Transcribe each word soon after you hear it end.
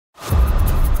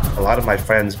A lot of my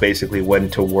friends basically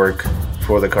went to work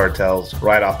for the cartels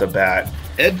right off the bat.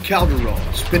 Ed Calderon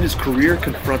spent his career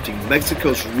confronting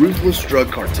Mexico's ruthless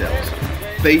drug cartels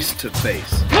face to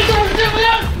face.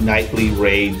 Nightly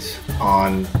raids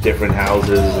on different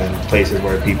houses and places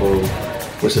where people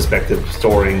were suspected of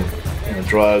storing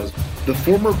drugs. The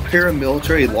former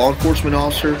paramilitary law enforcement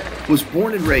officer was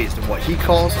born and raised in what he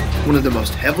calls one of the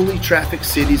most heavily trafficked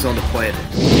cities on the planet,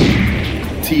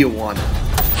 Tijuana.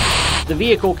 The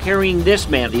vehicle carrying this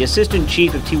man, the assistant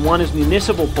chief of Tijuana's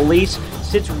municipal police,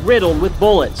 sits riddled with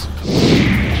bullets.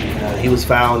 He was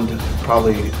found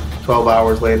probably 12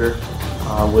 hours later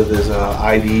with his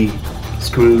ID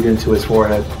screwed into his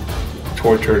forehead,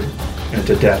 tortured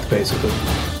to death, basically.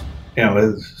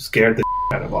 It scared the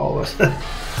out of all of us.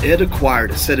 Ed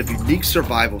acquired a set of unique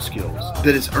survival skills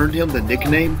that has earned him the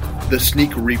nickname the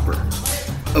Sneak Reaper.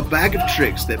 A bag of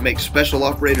tricks that make special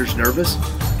operators nervous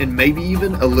and maybe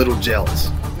even a little jealous.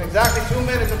 In exactly 2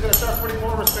 minutes, I'm going to start putting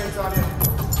more restraints on you.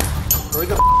 Hurry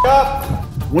the up!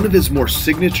 One of his more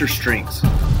signature strengths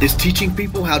is teaching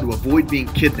people how to avoid being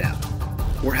kidnapped,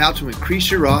 or how to increase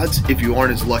your odds if you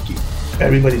aren't as lucky.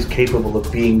 Everybody's capable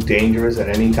of being dangerous at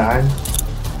any time,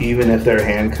 even if they're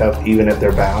handcuffed, even if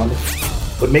they're bound.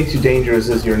 What makes you dangerous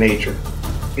is your nature.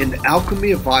 In The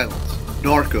Alchemy of Violence,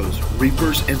 Narcos,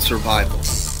 Reapers, and Survival,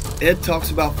 Ed talks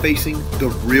about facing the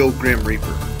real Grim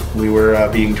Reaper. We were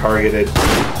being targeted.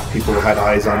 People had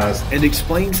eyes on us. And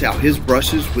explains how his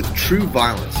brushes with true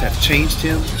violence have changed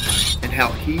him and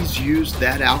how he's used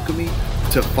that alchemy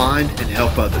to find and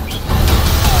help others.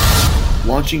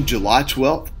 Launching July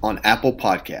 12th on Apple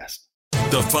Podcasts.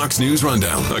 The Fox News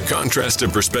Rundown, a contrast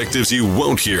of perspectives you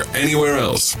won't hear anywhere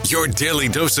else. Your daily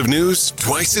dose of news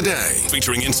twice a day,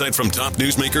 featuring insight from top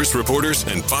newsmakers, reporters,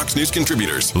 and Fox News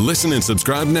contributors. Listen and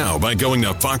subscribe now by going to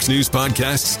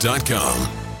foxnewspodcasts.com.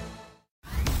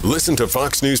 Listen to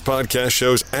Fox News Podcast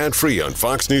shows ad-free on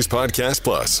Fox News Podcast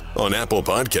Plus, on Apple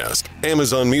Podcast,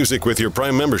 Amazon Music with your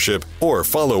Prime membership, or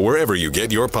follow wherever you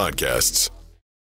get your podcasts.